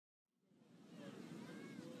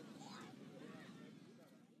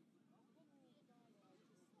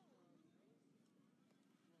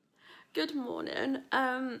Good morning.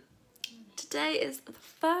 Today is the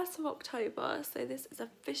 1st of October, so this is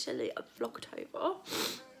officially a Vlogtober.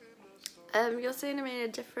 You're seeing me in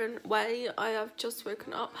a different way. I have just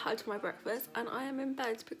woken up, had my breakfast, and I am in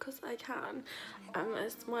bed because I can.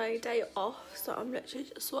 It's my day off, so I'm literally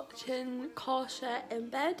just watching CHLOÈ in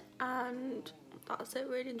bed, and that's it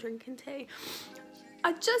really, and drinking tea.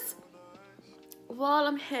 While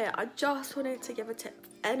I'm here, I just wanted to give a tip.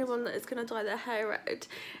 Anyone that is going to dye their hair red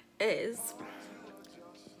is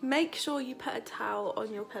make sure you put a towel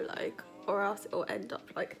on your pillow, or else it will end up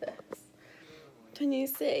like this. Can you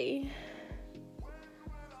see?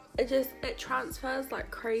 It transfers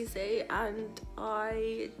like crazy, and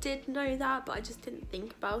I did know that, but I just didn't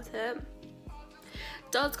think about it.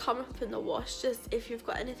 It does come up in the wash. Just if you've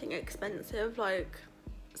got anything expensive like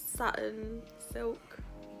satin, silk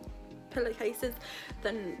pillowcases,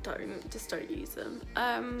 then don't use them.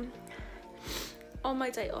 On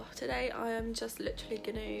my day off today, I am just literally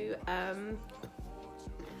gonna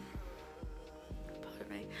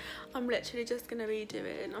I'm literally just gonna be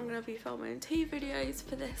I'm gonna be filming 2 videos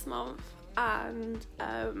for this month, and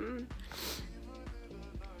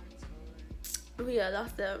yeah,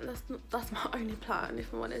 that's it. That's my only plan,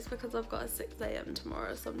 if I'm honest, because I've got a 6 AM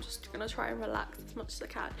tomorrow, so I'm just gonna try and relax as much as I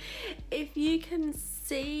can. If you can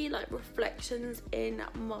see like reflections in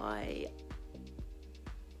my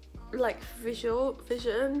like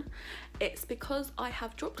vision, it's because I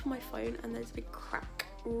have dropped my phone and there's a big crack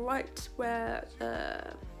right where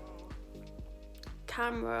the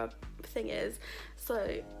camera thing is.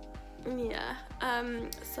 So yeah,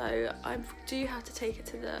 so I do have to take it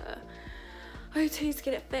to the O2 to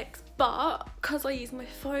get it fixed, but because I use my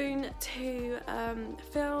phone to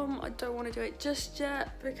film, I don't want to do it just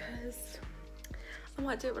yet, because I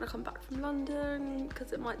might do it when I come back from London,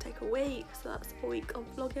 because it might take a week, so that's a week of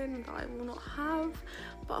vlogging that I will not have.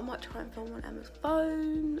 But I might try and film on Emma's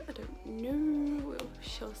phone. I don't know, we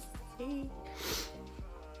shall see.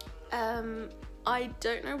 I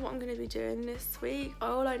don't know what I'm going to be doing this week.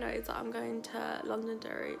 All I know is that I'm going to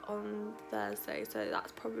Londonderry on Thursday, so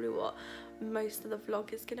that's probably what most of the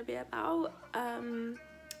vlog is going to be about.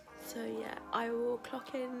 So yeah, I will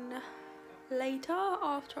clock in later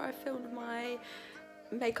after I filmed my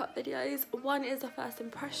makeup videos. One is a first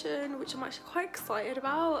impression, which I'm actually quite excited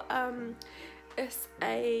about. It's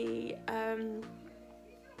a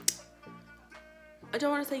I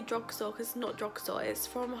don't want to say drugstore, because it's not drugstore, it's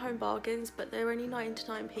from Home Bargains, but they're only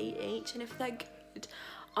 99p each, and if they're good,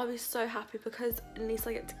 I'll be so happy, because at least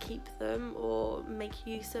I get to keep them or make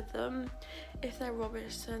use of them. If they're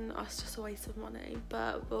rubbish, then it's just a waste of money,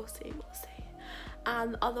 but we'll see.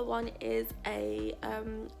 And the other one is a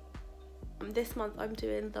this month I'm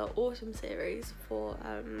doing the autumn series for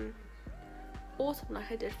autumn, like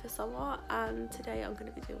I did for summer, and today I'm going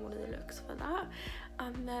to be doing one of the looks for that.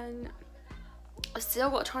 And then I've still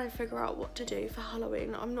got to try and figure out what to do for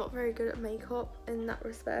Halloween. I'm not very good at makeup in that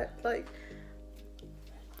respect. Like,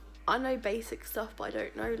 I know basic stuff, but I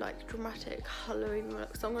don't know like dramatic Halloween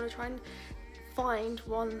looks. So I'm going to try and find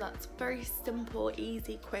one that's very simple,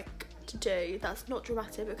 easy, quick to do, that's not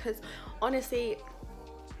dramatic, because honestly,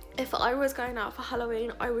 if I was going out for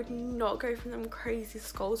Halloween, I would not go for them crazy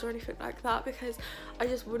skulls or anything like that, because I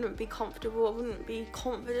just wouldn't be comfortable, I wouldn't be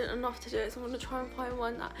confident enough to do it. So I'm going to try and find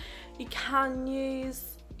one that you can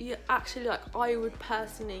use, I would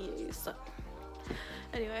personally use. So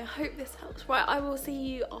anyway, I hope this helps. Right, I will see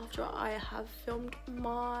you after I have filmed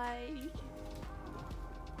my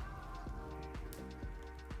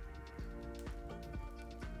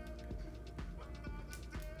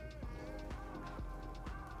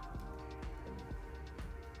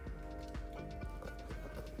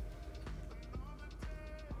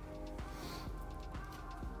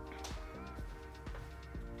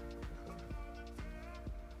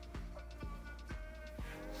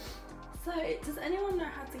So, does anyone know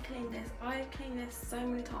how to clean this? I clean this so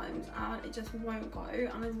many times and it just won't go,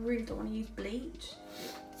 and I really don't want to use bleach.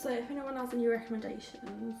 So if anyone has any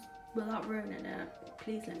recommendations without ruining it,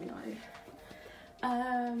 please let me know.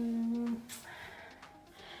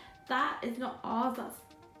 That is not ours, that's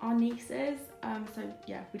our niece's. So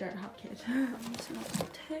yeah, we don't have kids. I'm just gonna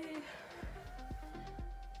put 2.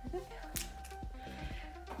 Okay.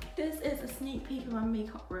 This is a sneak peek of my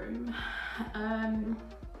makeup room.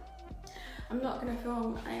 I'm not going to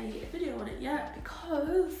film a video on it yet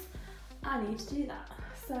because I need to do that.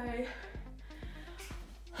 So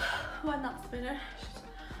when that's finished,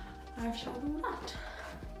 I've shot all that.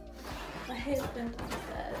 My hair's been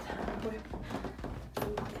downstairs with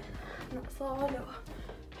that's all little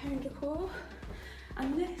home decor.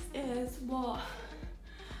 And this is what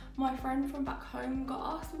my friend from back home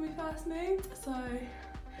got us when we first moved, so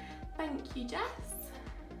thank you, Jess.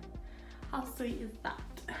 How sweet is that?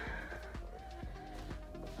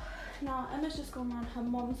 Now Emma's just gone around her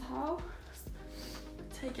mum's house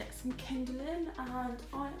to get some kindling, and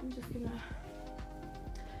I am just gonna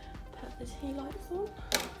put the tea lights on,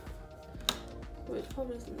 which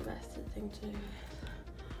probably isn't the best thing to do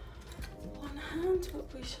with one hand,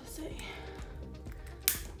 but we shall see.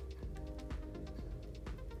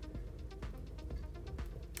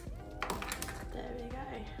 There we go.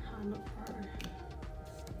 I'm a pro.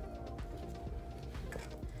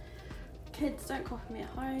 Kids, don't copy me at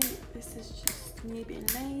home. This is just me being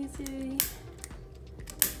lazy.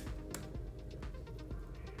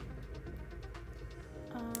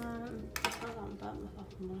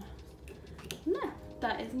 No,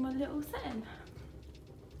 that is my little setting.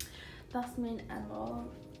 That's me and Emma,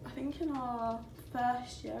 I think in our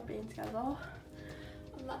first year of being together,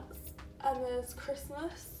 and that's Emma's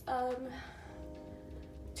Christmas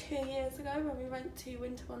 2 years ago when we went to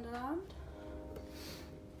Winter Wonderland.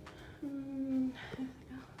 Anything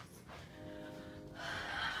else?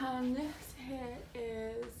 And this here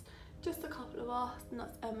is just a couple of us, and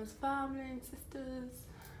that's Emma's family and sisters,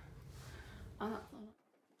 and that's all.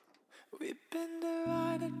 We've been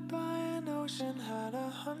divided by an ocean, had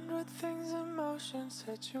 100 things in motion,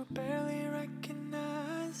 said you barely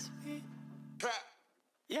recognize me.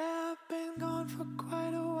 Yeah, I've been gone for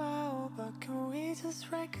quite a while, but can we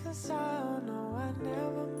just reconcile? No, I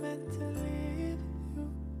never meant to leave you.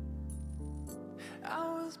 I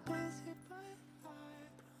was busy, but I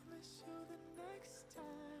promise you the next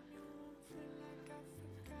time you won't feel like I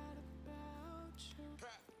forgot about you.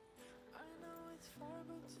 I know it's far,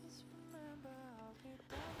 but just remember I'll be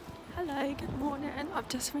back. Hello, good morning. I've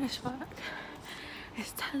just finished work.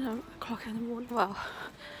 It's 10 o'clock in the morning, well,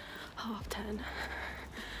 10:30.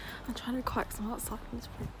 I'm trying to quiet some outside and it's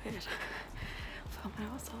pretty weird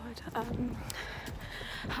filming outside.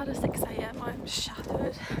 Had a 6 AM, I'm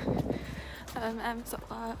shattered. Em's at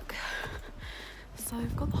work, so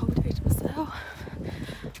I've got the whole day to myself.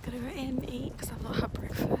 I'm gonna go in and eat because I've not had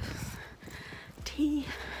breakfast, tea,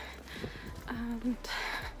 and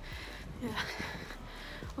yeah,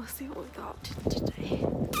 we'll see what we got up to today.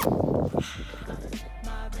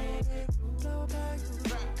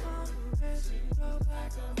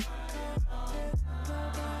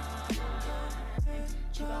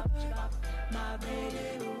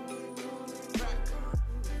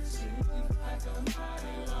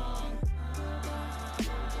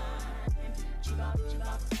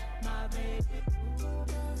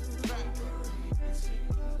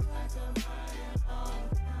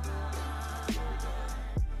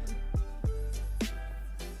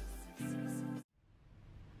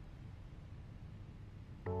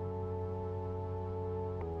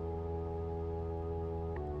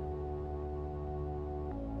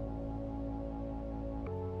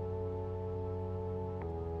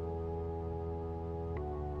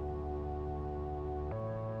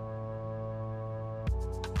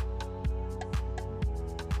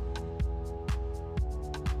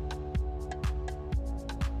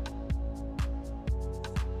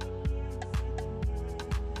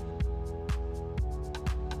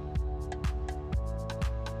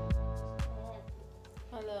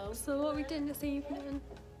 So what are we doing this evening?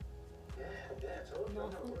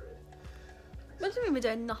 Nothing. What do you mean we're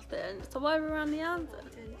doing nothing? So why are we around the Amazon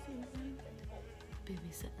doing this evening?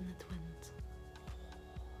 Babysitting the twins.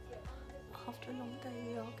 After a long day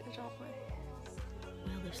we are good, aren't we?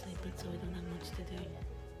 Well, they're sleeping, so we don't have much to do.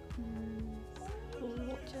 What are we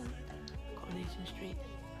watching? Coronation Street.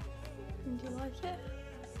 And do you like it?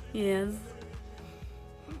 Yes.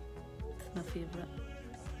 It's my favourite.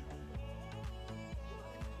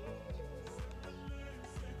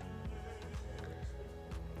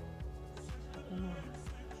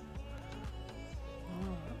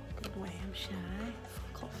 Good way, I'm shy.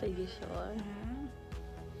 Coffee, you sure?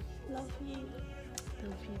 Love you.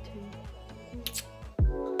 Love you too.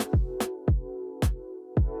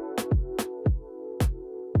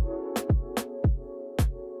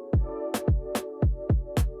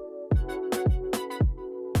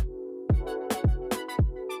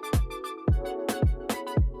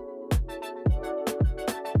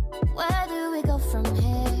 Where do we go from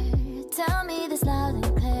here? Tell me this loud and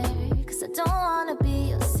clear, 'cause I don't wanna be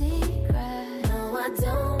your secret. No, I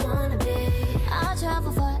don't wanna be. I'll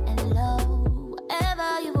travel far and low,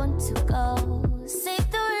 wherever you want to go. Say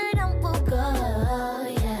the word and we'll go,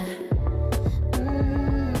 yeah.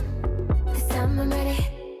 This time I'm ready.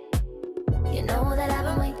 You know that I've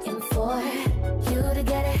been waiting for you to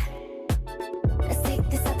get it. Let's take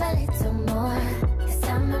this up a little more. This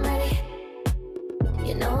time I'm ready.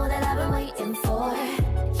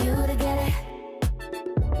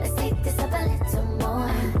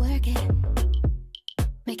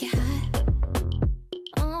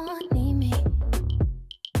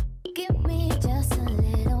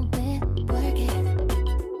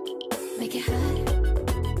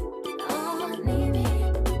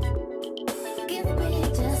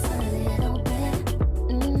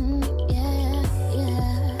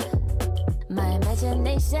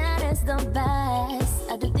 is the best.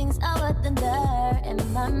 I do things I wouldn't dare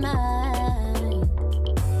in my mind.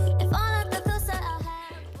 If all of the thoughts that I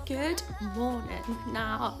have. Good morning.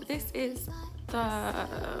 Now this is the,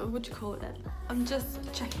 what do you call it? I'm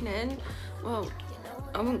just checking in. Well,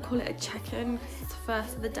 I wouldn't call it a check-in because it's the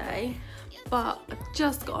first of the day, but I've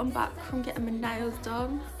just gotten back from getting my nails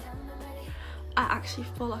done. I actually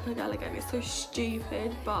feel like a girl again. It's so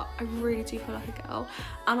stupid, but I really do feel like a girl.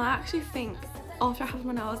 And I actually think after I have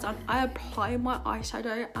my nails done, I apply my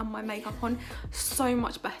eyeshadow and my makeup on so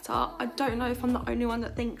much better. I don't know if I'm the only one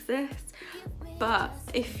that thinks this, but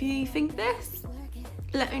if you think this,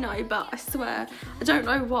 let me know. But I swear, I don't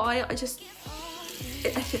know why, it's just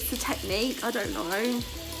a technique, I don't know.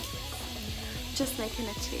 Just making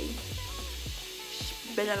a tea.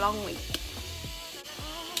 It's been a long week.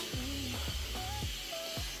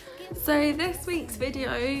 So this week's video,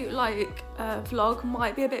 vlog,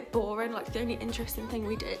 might be a bit boring. Like, the only interesting thing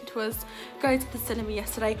we did was go to the cinema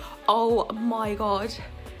yesterday. Oh my god,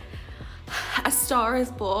 A Star Is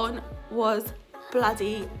Born was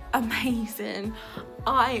bloody amazing.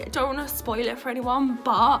 I don't want to spoil it for anyone,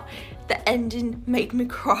 but the ending made me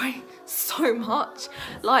cry so much.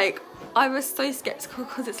 Like, I was so skeptical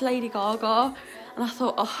because it's Lady Gaga, and I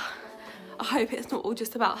thought, oh, I hope it's not all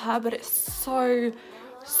just about her, but it's so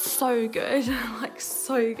good. Like,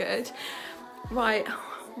 so good. Right,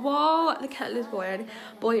 while the kettle is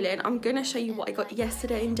boiling, I'm gonna show you what I got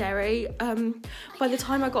yesterday in Derry. By the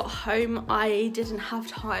time I got home, I didn't have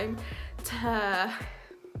time to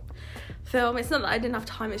film. It's not that I didn't have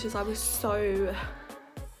time, it's just I was so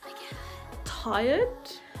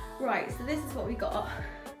tired. Right, so this is what we got.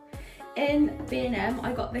 In B&M,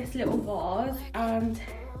 I got this little vase, and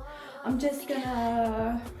I'm just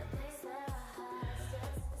gonna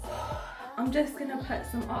put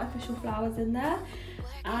some artificial flowers in there.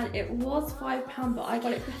 And it was £5, but I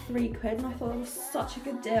got it for £3, and I thought it was such a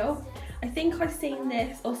good deal. I think I've seen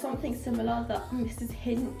this or something similar that Mrs.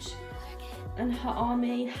 Hinch and her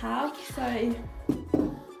army have, so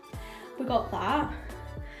we got that.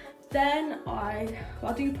 Then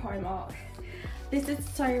I'll do Primark. This is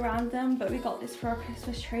so random, but we got this for our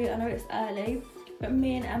Christmas tree. I know it's early, but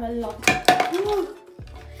me and Emma love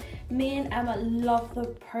the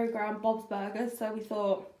programme Bob's Burgers, so we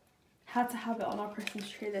thought had to have it on our Christmas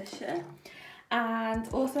tree this year. And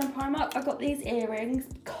also in Primark, I got these earrings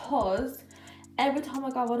because every time I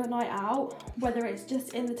go on a night out, whether it's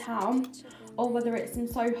just in the town or whether it's in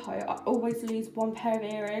Soho, I always lose one pair of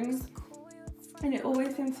earrings, and it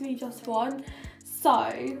always seems to be just one. So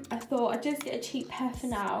I thought I'd just get a cheap pair for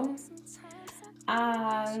now,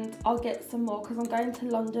 and I'll get some more because I'm going to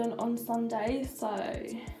London on Sunday, so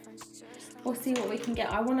we'll see what we can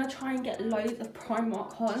get. I want to try and get loads of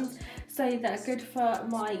Primark ones, so they're good for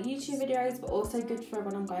my YouTube videos, but also good for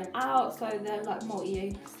when I'm going out, so they're like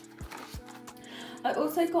multi-use. I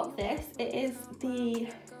also got this. It is the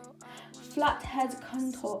flathead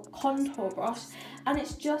contour brush, and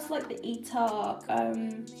it's just like the Eater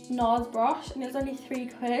NARS brush, and it was only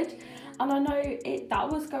 £3. And I know that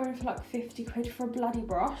was going for like £50 for a bloody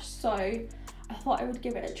brush, so I thought I would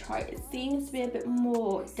give it a try. It seems to be a bit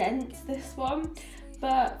more dense, this one,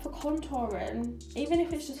 but for contouring, even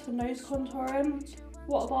if it's just for nose contouring,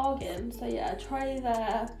 what a bargain. So yeah, try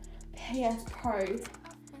their PS Pro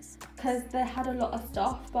because they had a lot of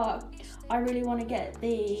stuff, but I really want to get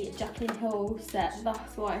the Jaclyn Hill set,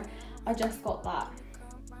 that's why I just got that.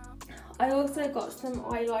 I also got some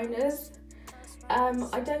eyeliners.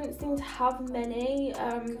 I don't seem to have many.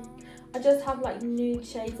 I just have like nude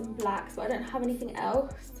shades and blacks, but I don't have anything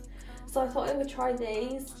else. So I thought I would try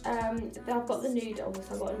these. I've got the nude,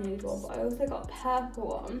 obviously I got a nude one, but I also got a purple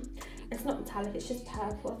one. It's not metallic, it's just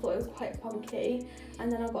purple. I thought it was quite funky.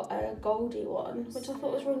 And then I got a goldy one, which I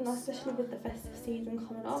thought was really nice, especially with the festive season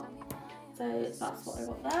coming up. So that's what I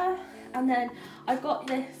got there. And then I got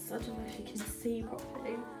this, I don't know if you can see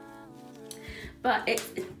properly, but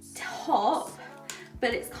it's a top,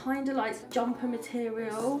 but it's kind of like jumper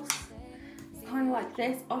material. It's kind of like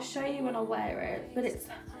this. I'll show you when I wear it, but it's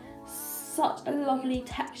such a lovely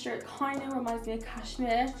texture. It kind of reminds me of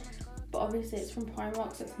cashmere, but obviously it's from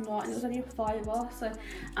Primark, so it's not, and it was only a £5. So,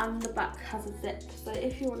 and the back has a zip, so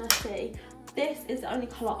if you want to see, this is the only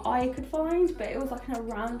colour I could find, but it was like in a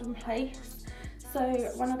random place. So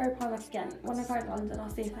when I go Primark again, when I go to London, I'll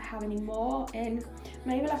see if they have any more in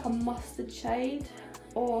maybe like a mustard shade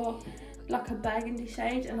or like a burgundy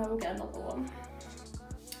shade, and I will get another one.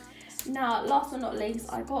 Now, last but not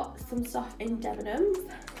least, I got some stuff in Debenhams.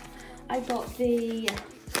 I got the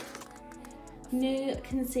new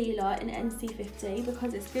concealer in NC50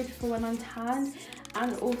 because it's good for when I'm tanned,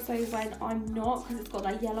 and also when I'm not, because it's got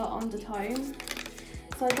that yellow undertone.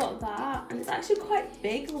 So I got that, and it's actually quite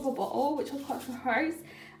big of a bottle, which I was quite surprised.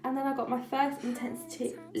 And then I got my first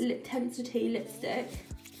Intensity lipstick,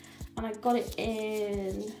 and I got it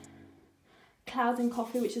in Clouds and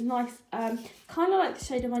Coffee, which is nice. Kind of like the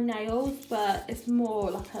shade of my nails, but it's more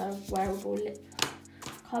like a wearable lip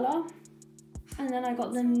colour. And then I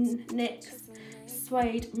got the NYX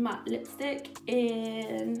Suede Matte Lipstick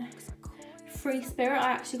in Free Spirit.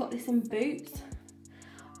 I actually got this in Boots.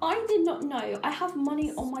 I did not know. I have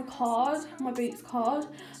money on my card, my Boots card,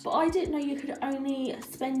 but I didn't know you could only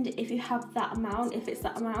spend it if you have that amount, if it's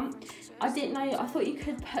that amount. I didn't know. I thought you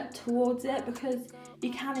could put towards it, because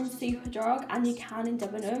you can in Superdrug and you can in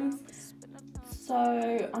Debenhams.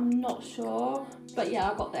 So I'm not sure, but yeah,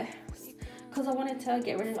 I got this because I wanted to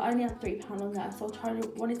get rid of it. I only had £3 on there, so I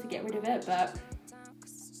wanted to get rid of it, but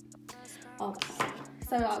oh,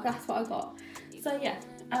 so that's what I got. So yeah,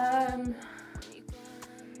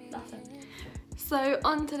 that's it. So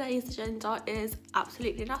on today's agenda is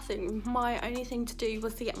absolutely nothing. My only thing to do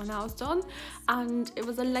was to get my nails done, and it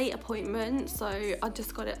was a late appointment, so I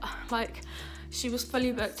just got it, like, she was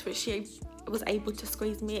fully booked, but she was able to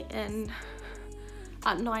squeeze me in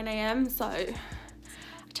at 9 AM, so I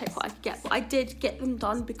checked what I could get. But I did get them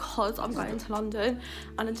done because I'm going to London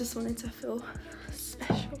and I just wanted to feel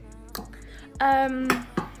special.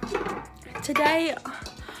 Today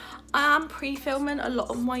I am pre-filming a lot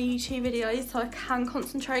of my YouTube videos so I can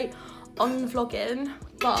concentrate on vlogging,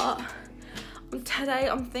 but today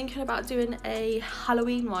I'm thinking about doing a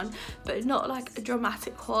Halloween one, but not like a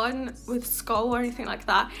dramatic one with skull or anything like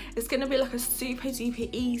that. It's going to be like a super duper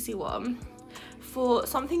easy one for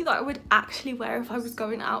something that I would actually wear if I was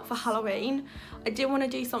going out for Halloween. I didn't want to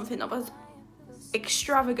do something that was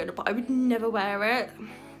extravagant, but I would never wear it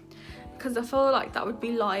because I feel like that would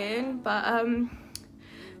be lying. But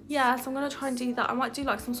yeah, so I'm gonna try and do that. I might do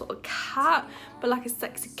like some sort of cat, but like a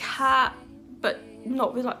sexy cat, but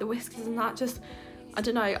not with like the whiskers and that. Just, I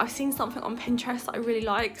don't know, I've seen something on Pinterest that I really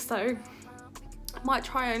like, so I might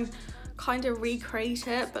try and kind of recreate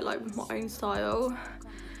it, but like with my own style.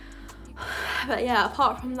 But yeah,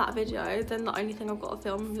 apart from that video, then the only thing I've got to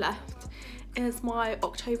film left is my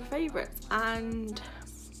October favourites, and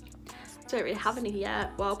I don't really have any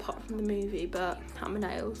yet, well, apart from the movie, but and my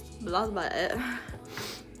nails, but that's about it.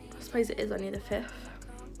 I suppose it is only the 5th.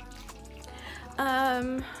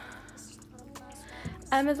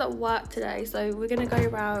 Emma's at work today, so we're gonna go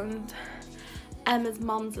around Emma's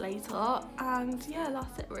mum's later, and yeah,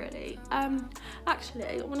 that's it really. Actually,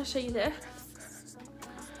 I want to show you this.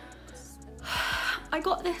 I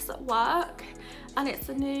got this at work, and it's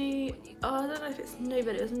a new, I don't know if it's new,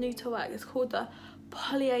 but it was new to work. It's called the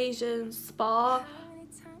Polyasian Spa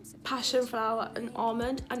Passion Flower and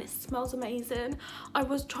Almond, and it smells amazing. I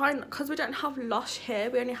was trying, because we don't have Lush here,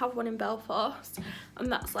 we only have one in Belfast, and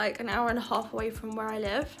that's like an hour and a half away from where I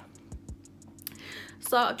live.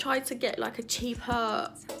 So I tried to get like a cheaper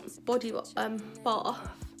body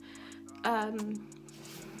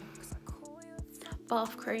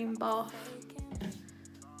bath cream,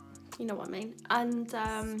 you know what I mean. And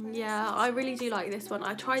yeah, I really do like this one.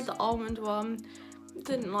 I tried the almond one,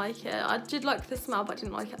 didn't like it. I did like the smell, but I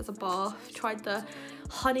didn't like it as a bath. Tried the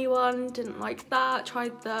honey one, didn't like that.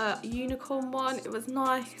 Tried the unicorn one, it was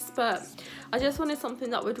nice, but I just wanted something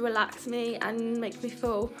that would relax me and make me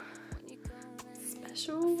feel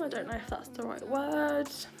special. I don't know if that's the right word,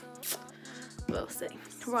 we'll see.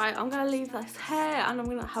 Right, I'm gonna leave this here and I'm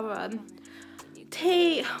gonna have a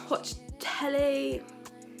tea, watch telly,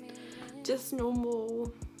 just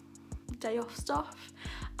normal day off stuff,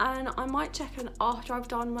 and I might check in after I've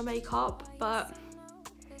done my makeup, but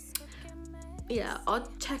yeah, I'll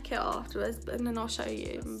check it afterwards, and then I'll show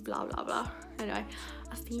you and blah blah blah. Anyway,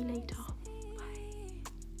 I'll see you later. Bye.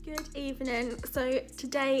 Good evening. So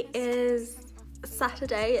today is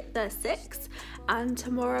Saturday the 6th, and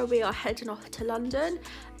tomorrow we are heading off to London.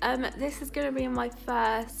 This is going to be my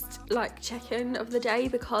first like check-in of the day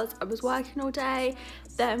because I was working all day.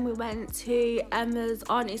 Then we went to Emma's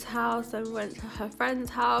auntie's house, then we went to her friend's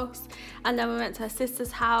house, and then we went to her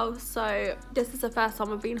sister's house. So this is the first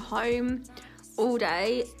time I've been home all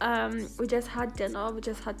day. We just had dinner, we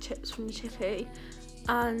just had chips from the chippy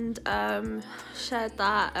and shared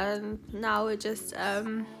that, and now we're just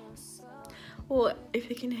well, if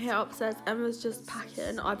you can hear upstairs, Emma's just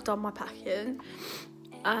packing. I've done my packing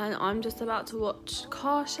and I'm just about to watch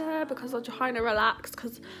Car Share because I'm trying to relax,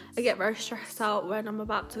 because I get very stressed out when I'm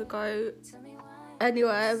about to go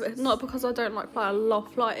anywhere. It's not because I don't like flying, I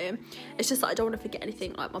love flying, it's just that I don't want to forget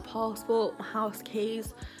anything, like my passport, my house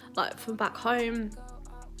keys, like from back home.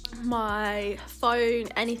 my phone,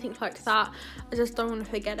 anything like that. I just don't want to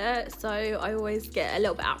forget it, so I always get a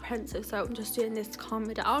little bit apprehensive, so I'm just doing this to calm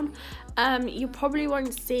me down. You probably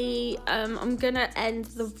won't see, I'm gonna end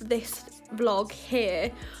this vlog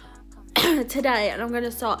here today, and I'm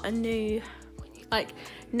gonna start a new, like,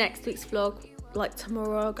 next week's vlog, like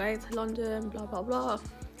tomorrow, going to London, blah blah blah.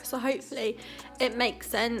 So hopefully it makes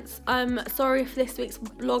sense. Sorry if this week's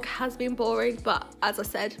vlog has been boring, but as I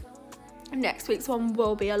said, next week's one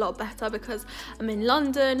will be a lot better because I'm in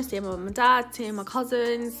London, seeing my mum and dad, seeing my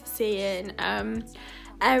cousins, seeing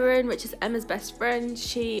Erin, which is Emma's best friend.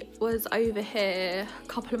 She was over here a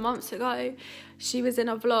couple of months ago. She was in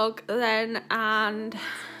a vlog then, and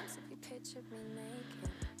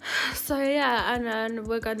so yeah, and then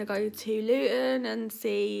we're going to go to Luton and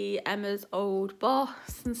see Emma's old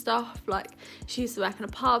boss and stuff. Like, she used to work in a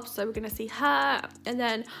pub, so we're going to see her. And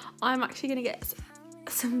then I'm actually going to get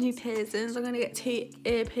some new piercings. I'm going to get 2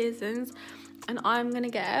 ear piercings, and I'm going to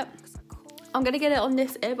get it on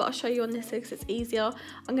this ear, but I'll show you on this ear because it's easier.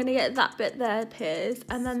 I'm going to get that bit there pierced,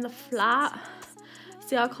 and then the flat.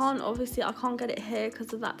 See, I can't get it here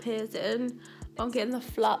because of that piercing. I'm getting the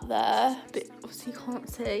flat there, but obviously you can't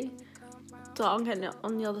see. So I'm getting it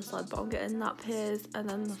on the other side, but I'm getting that pierced and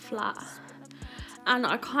then the flat. And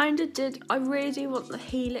I really do want the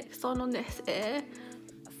helix on this ear,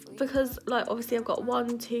 because like obviously I've got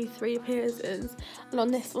 1, 2, 3 piercings, and on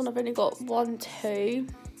this one I've only got 1, 2,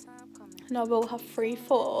 and I will have 3,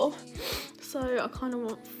 4. So I kind of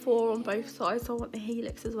want 4 on both sides, so I want the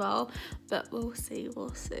helix as well, but we'll see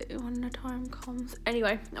when the time comes.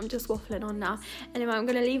 Anyway, I'm just waffling on now. Anyway, I'm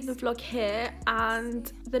going to leave the vlog here,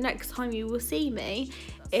 and the next time you will see me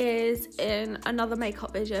is in another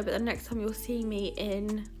makeup video, but the next time you'll see me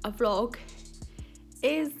in a vlog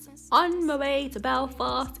is on my way to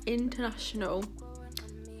Belfast International.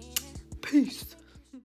 Peace.